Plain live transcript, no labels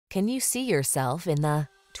Can you see yourself in the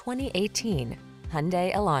 2018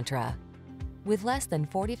 Hyundai Elantra? With less than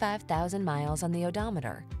 45,000 miles on the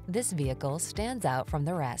odometer, this vehicle stands out from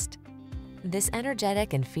the rest. This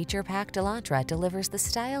energetic and feature-packed Elantra delivers the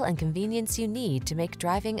style and convenience you need to make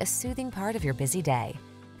driving a soothing part of your busy day.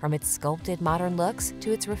 From its sculpted modern looks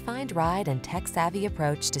to its refined ride and tech-savvy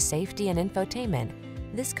approach to safety and infotainment,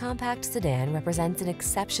 this compact sedan represents an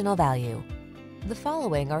exceptional value. The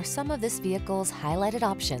following are some of this vehicle's highlighted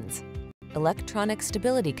options: electronic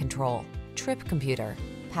stability control, trip computer,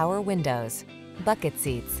 power windows, bucket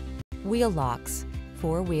seats, wheel locks,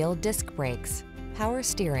 four-wheel disc brakes, power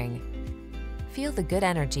steering. Feel the good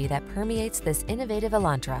energy that permeates this innovative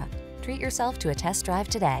Elantra. Treat yourself to a test drive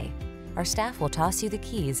today. Our staff will toss you the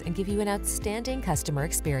keys and give you an outstanding customer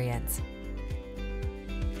experience.